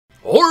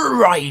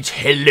Alright,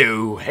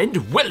 hello,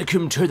 and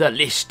welcome to the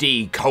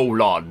listy :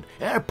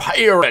 a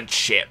pirate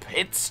ship.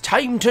 It's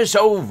time to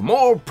solve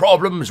more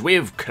problems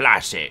with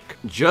Classic.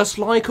 Just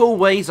like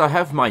always, I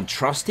have my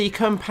trusty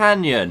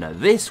companion.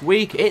 This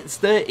week, it's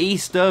the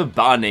Easter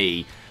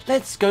Bunny.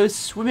 Let's go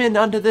swimming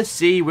under the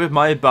sea with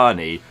my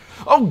bunny.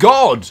 Oh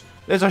god!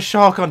 There's a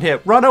shark on here.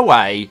 Run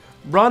away.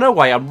 Run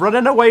away. I'm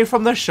running away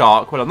from the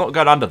shark. Well, I'm not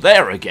going under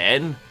there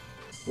again.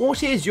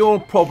 What is your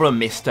problem,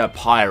 Mr.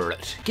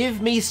 Pirate?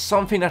 Give me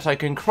something that I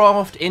can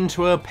craft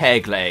into a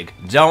peg leg.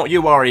 Don't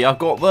you worry, I've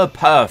got the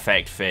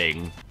perfect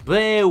thing.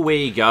 There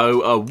we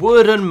go, a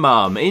wooden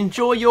mum.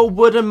 Enjoy your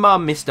wooden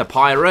mum, Mr.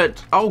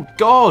 Pirate. Oh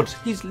god,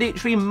 he's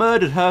literally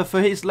murdered her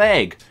for his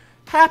leg.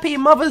 Happy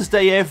Mother's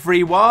Day,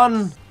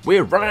 everyone.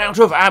 We're running out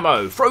of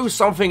ammo. Throw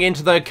something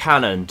into the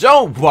cannon.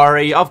 Don't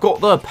worry, I've got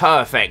the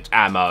perfect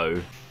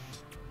ammo.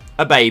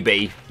 A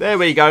baby. There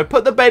we go,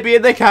 put the baby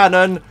in the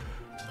cannon.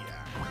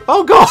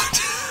 Oh god!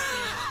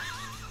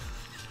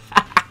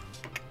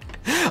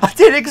 I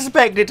didn't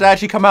expect it to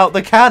actually come out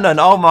the cannon.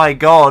 Oh my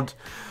god.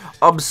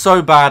 I'm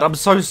so bad. I'm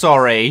so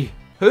sorry.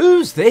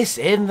 Who's this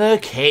in the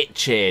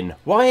kitchen?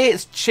 Why,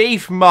 it's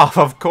Chief Muff,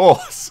 of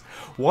course.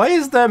 Why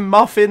is there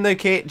Muff in the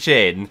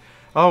kitchen?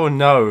 Oh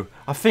no.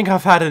 I think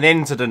I've had an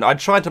incident. I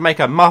tried to make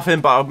a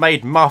muffin, but I've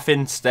made Muff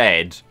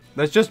instead.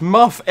 There's just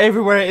Muff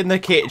everywhere in the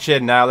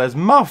kitchen now. There's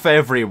Muff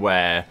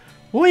everywhere.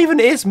 What even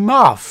is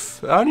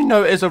muff? I only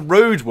know it is a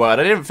rude word.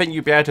 I didn't think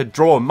you'd be able to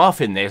draw a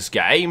muff in this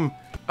game.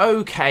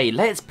 Okay,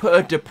 let's put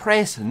a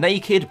depressed,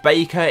 naked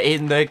baker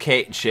in the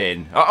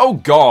kitchen. Oh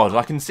god,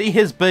 I can see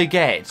his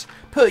baguette.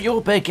 Put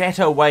your baguette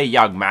away,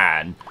 young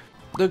man.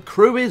 The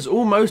crew is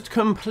almost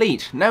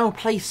complete. Now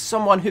place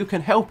someone who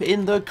can help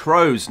in the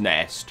crow's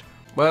nest.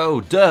 Well,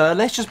 duh,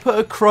 let's just put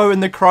a crow in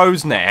the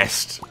crow's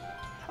nest.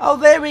 Oh,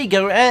 there we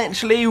go, it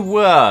actually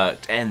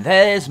worked. And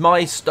there's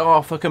my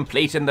star for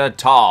completing the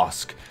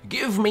task.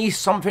 Give me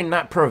something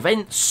that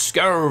prevents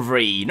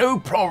scurvy. No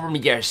problem,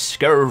 you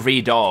scurvy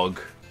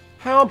dog.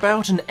 How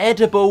about an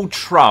edible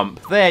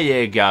trump? There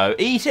you go.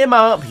 Eat him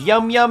up.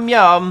 Yum, yum,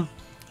 yum.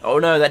 Oh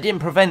no, that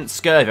didn't prevent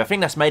scurvy. I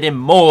think that's made him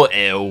more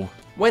ill.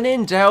 When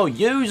in doubt,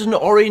 use an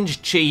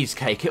orange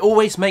cheesecake. It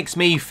always makes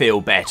me feel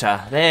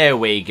better. There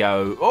we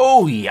go.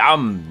 Oh,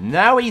 yum.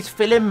 Now he's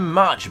feeling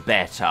much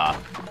better.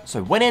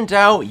 So when in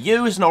doubt,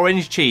 use an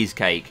orange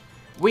cheesecake.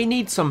 We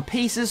need some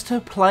pieces to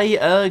play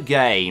a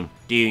game.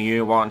 Do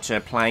you want to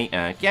play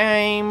a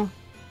game?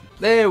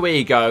 There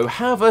we go.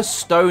 Have a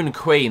stone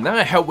queen.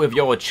 That'll help with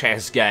your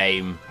chess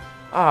game.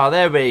 Ah,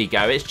 there we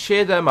go. It's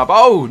cheered them up.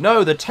 Oh,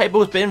 no, the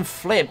table's been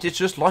flipped. It's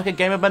just like a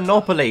game of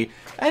Monopoly.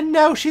 And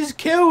now she's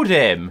killed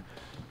him.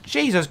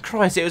 Jesus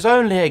Christ, it was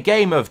only a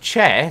game of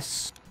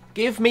chess.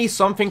 Give me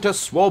something to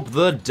swab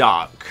the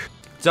duck.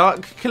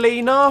 Duck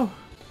cleaner?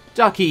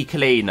 Ducky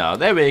cleaner.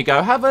 There we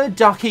go. Have a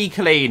ducky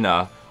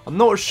cleaner. I'm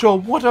not sure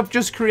what I've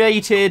just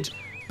created,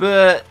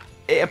 but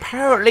it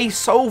apparently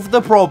solved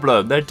the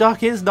problem. The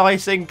duck is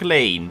nice and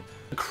clean.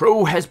 The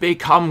crew has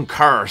become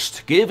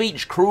cursed. Give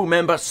each crew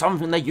member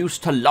something they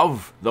used to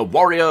love. The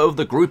warrior of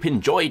the group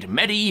enjoyed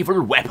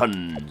medieval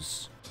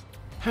weapons.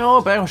 How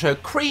about a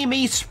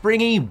creamy,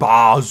 springy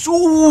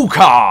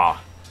bazooka?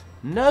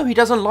 No, he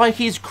doesn't like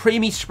his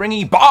creamy,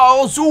 springy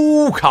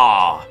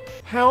bazooka.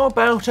 How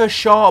about a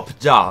sharp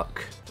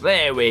duck?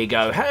 There we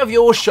go. Have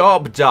your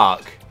sharp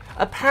duck.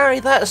 Apparently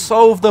that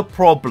solved the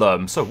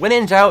problem, so when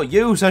in doubt,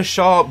 use a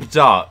sharp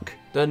duck.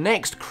 The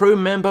next crew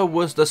member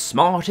was the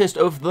smartest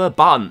of the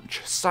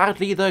bunch.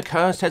 Sadly, the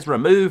curse has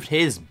removed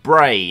his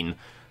brain.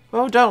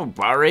 Well, don't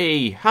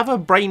worry, have a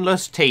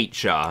brainless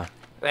teacher.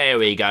 There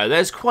we go,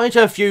 there's quite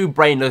a few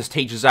brainless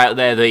teachers out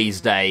there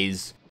these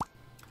days.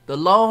 The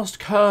last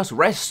curse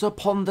rests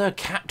upon the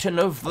captain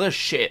of the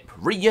ship.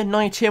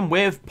 Reunite him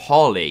with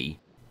Polly.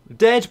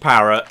 Dead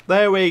parrot,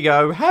 there we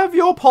go, have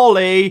your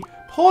Polly.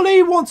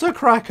 Polly wants a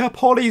cracker,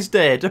 Polly's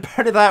dead.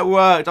 Apparently that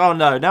worked. Oh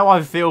no, now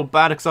I feel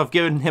bad because I've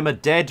given him a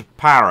dead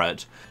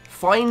parrot.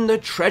 Find the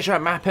treasure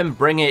map and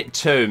bring it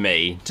to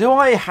me. Do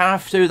I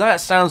have to? That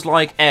sounds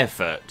like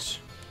effort.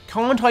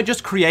 Can't I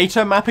just create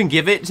a map and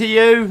give it to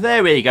you?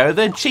 There we go,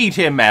 the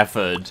cheating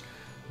method.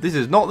 This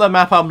is not the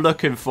map I'm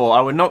looking for. I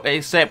will not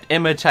accept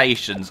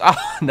imitations.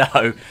 Oh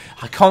no,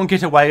 I can't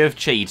get away with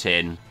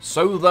cheating.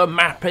 So the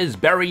map is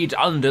buried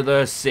under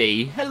the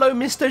sea. Hello,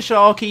 Mr.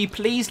 Sharky.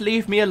 Please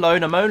leave me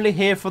alone. I'm only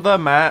here for the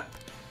map.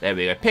 There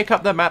we go. Pick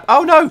up the map.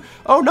 Oh no!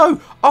 Oh no!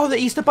 Oh, the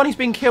Easter Bunny's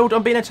been killed.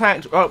 I'm being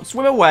attacked. Oh,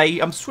 swim away.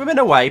 I'm swimming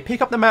away.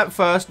 Pick up the map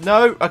first.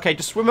 No. Okay,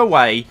 just swim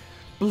away.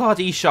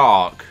 Bloody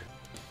shark.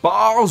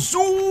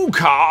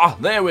 Bazooka!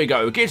 There we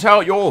go. Get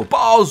out your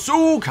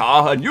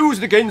bazooka and use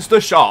it against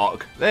the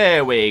shark.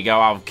 There we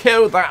go. I've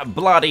killed that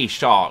bloody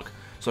shark.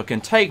 So I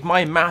can take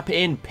my map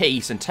in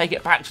peace and take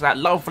it back to that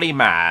lovely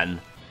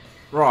man.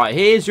 Right,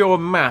 here's your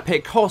map.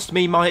 It cost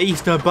me my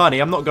Easter Bunny.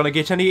 I'm not going to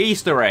get any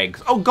Easter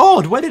eggs. Oh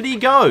god, where did he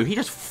go? He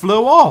just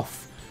flew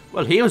off.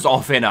 Well, he was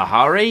off in a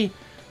hurry.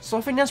 So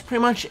I think that's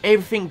pretty much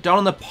everything done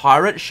on the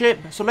pirate ship.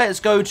 So let's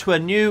go to a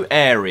new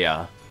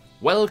area.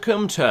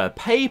 Welcome to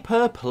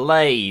Paper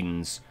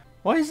Plains.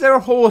 Why is there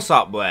a horse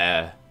up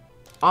there?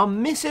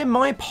 I'm missing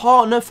my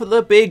partner for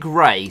the big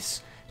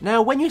race.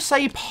 Now, when you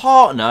say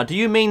partner, do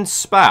you mean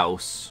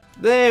spouse?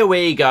 There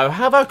we go.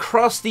 Have a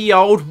crusty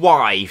old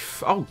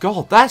wife. Oh,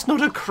 God, that's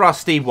not a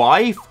crusty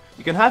wife.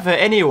 You can have her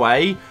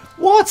anyway.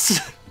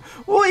 What?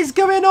 What is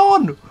going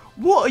on?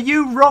 What are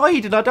you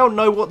riding? I don't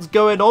know what's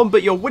going on,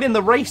 but you're winning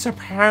the race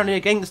apparently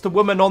against the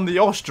woman on the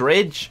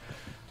ostrich.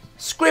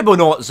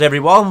 Scribblenauts,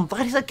 everyone.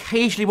 That is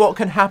occasionally what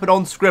can happen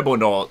on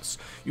Scribblenauts.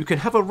 You can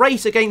have a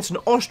race against an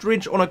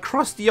ostrich on a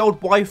crusty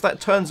old wife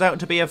that turns out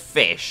to be a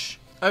fish.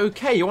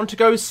 Okay, you want to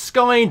go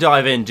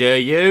skydiving, do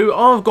you?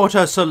 I've got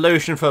a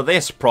solution for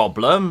this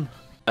problem.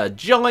 A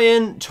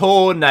giant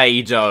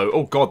tornado.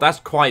 Oh god,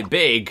 that's quite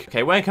big.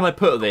 Okay, where can I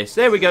put this?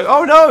 There we go.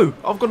 Oh no!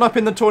 I've gone up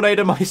in the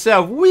tornado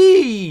myself.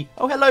 Whee!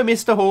 Oh, hello,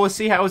 Mr.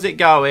 Horsey. How's it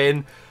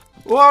going?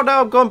 Oh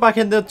no, I've gone back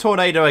in the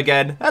tornado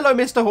again. Hello,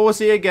 Mr.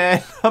 Horsey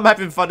again. I'm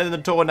having fun in the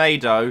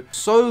tornado.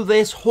 So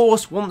this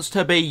horse wants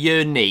to be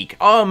unique.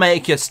 I'll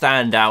make you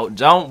stand out,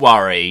 don't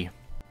worry.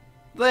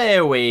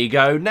 There we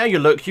go. Now you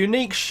look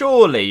unique,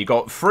 surely. You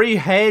got 3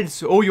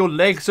 heads. All your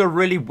legs are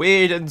really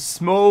weird and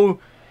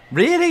small.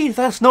 Really?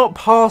 That's not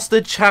past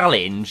the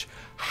challenge.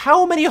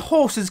 How many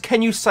horses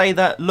can you say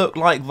that look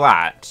like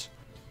that?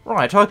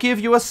 Right, I'll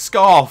give you a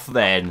scarf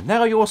then.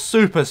 Now you're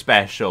super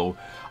special.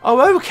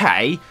 Oh,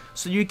 okay.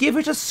 So you give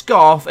it a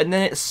scarf and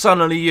then it's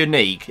suddenly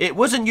unique. It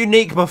wasn't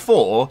unique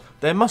before.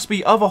 There must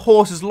be other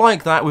horses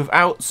like that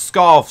without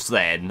scarves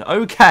then.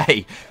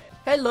 Okay.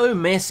 Hello,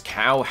 Miss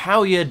Cow.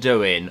 How you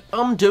doing?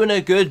 I'm doing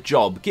a good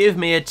job. Give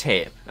me a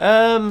tip.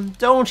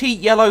 Don't eat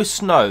yellow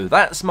snow.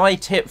 That's my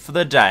tip for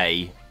the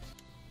day.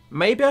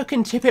 Maybe I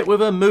can tip it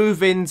with a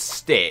moving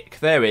stick.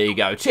 There we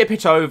go. Tip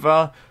it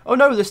over. Oh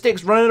no, the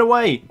stick's running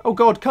away. Oh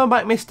god, come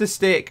back, Mr.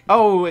 Stick.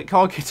 Oh, it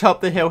can't get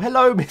up the hill.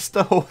 Hello,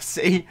 Mr.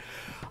 Horsey.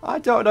 I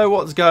don't know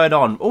what's going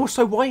on.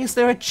 Also, why is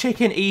there a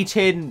chicken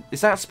eating...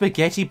 Is that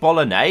spaghetti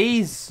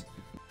bolognese?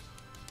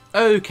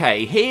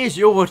 Okay, here's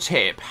your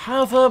tip.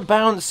 Have a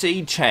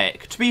bouncy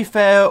check. To be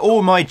fair,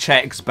 all my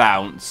checks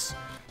bounce.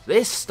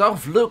 This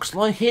stuff looks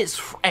like it's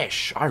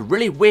fresh. I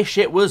really wish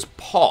it was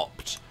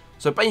popped.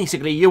 So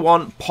basically, you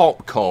want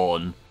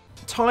popcorn.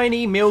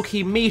 Tiny,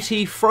 milky,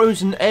 meaty,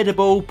 frozen,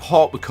 edible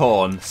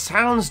popcorn.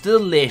 Sounds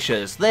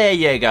delicious. There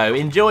you go.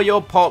 Enjoy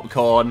your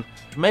popcorn.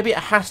 Maybe it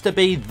has to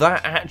be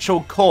that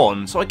actual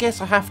corn, so I guess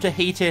I have to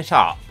heat it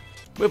up.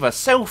 With a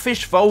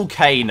selfish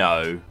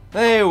volcano.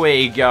 There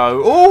we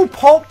go. Oh,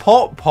 pop,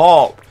 pop,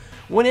 pop.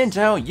 When in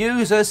doubt,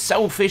 use a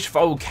selfish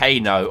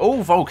volcano.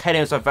 All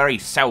volcanoes are very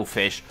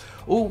selfish.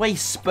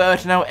 Always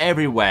spurting out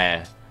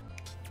everywhere.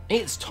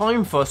 It's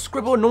time for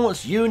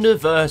Scribblenauts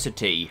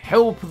University.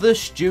 Help the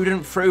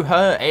student through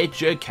her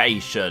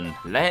education.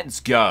 Let's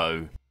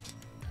go.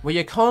 Well,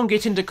 you can't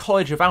get into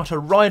college without a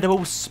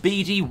rideable,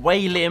 speedy,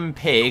 wailing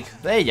pig.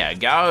 There you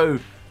go.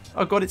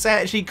 Oh god, it's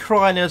actually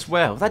crying as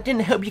well. That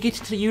didn't help you get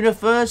into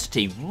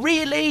university.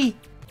 Really?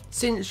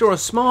 Since you're a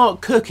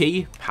smart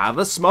cookie, have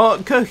a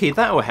smart cookie.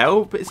 That'll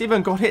help. It's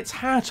even got its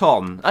hat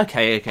on.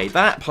 Okay,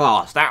 that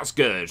passed. That's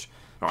good.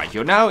 Right,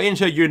 you're now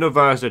into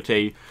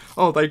university.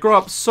 Oh, they grow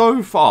up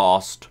so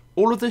fast.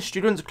 All of the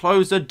students'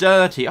 clothes are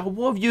dirty. Oh,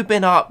 what have you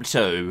been up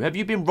to? Have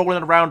you been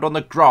rolling around on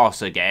the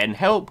grass again?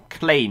 Help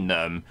clean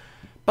them.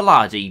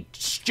 Bloody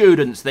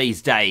students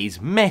these days.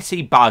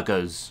 Messy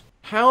buggers.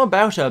 How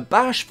about a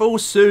bashful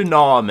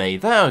tsunami?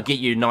 That'll get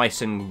you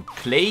nice and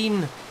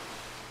clean.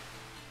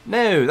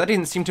 No, that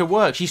didn't seem to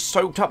work. She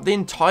soaked up the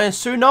entire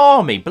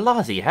tsunami.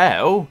 Bloody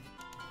hell.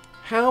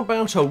 How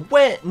about a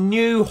wet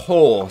new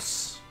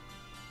horse?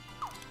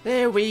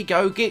 There we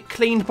go, get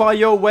cleaned by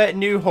your wet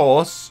new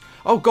horse.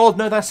 Oh god,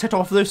 no, that set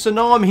off the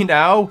tsunami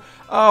now.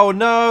 Oh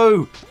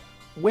no.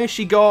 Where's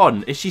she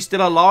gone? Is she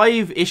still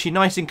alive? Is she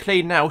nice and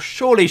clean now?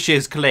 Surely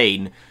she's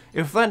clean.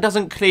 If that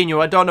doesn't clean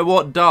you, I don't know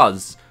what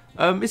does.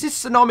 Is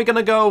this tsunami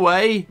gonna go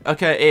away?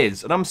 Okay, it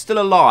is, and I'm still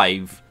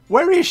alive.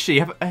 Where is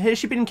she? Has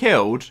she been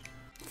killed?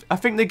 I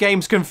think the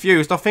game's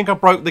confused. I think I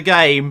broke the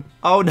game.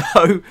 Oh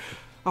no.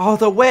 Oh,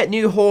 the wet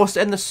new horse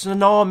and the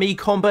tsunami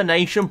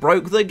combination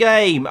broke the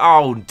game.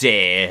 Oh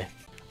dear.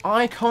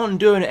 I can't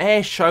do an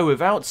air show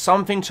without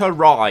something to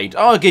ride.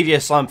 I'll give you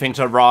something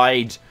to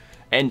ride.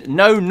 And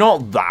no,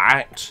 not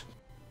that.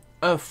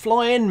 A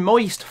flying,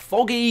 moist,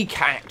 foggy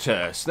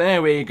cactus.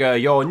 There we go,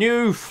 your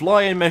new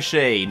flying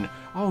machine.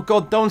 Oh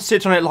god, don't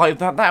sit on it like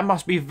that. That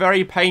must be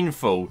very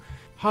painful.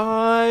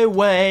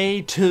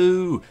 Highway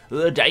to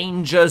the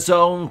danger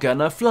zone,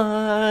 gonna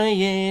fly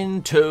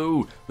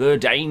into the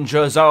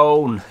danger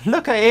zone.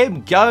 Look at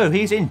him go,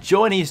 he's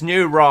enjoying his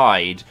new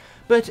ride.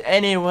 But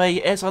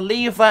anyway, as I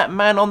leave that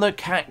man on the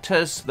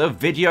cactus, the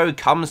video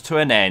comes to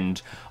an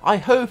end. I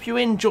hope you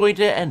enjoyed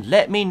it and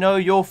let me know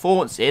your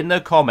thoughts in the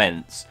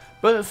comments.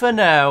 But for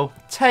now,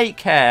 take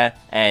care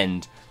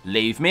and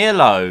leave me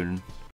alone.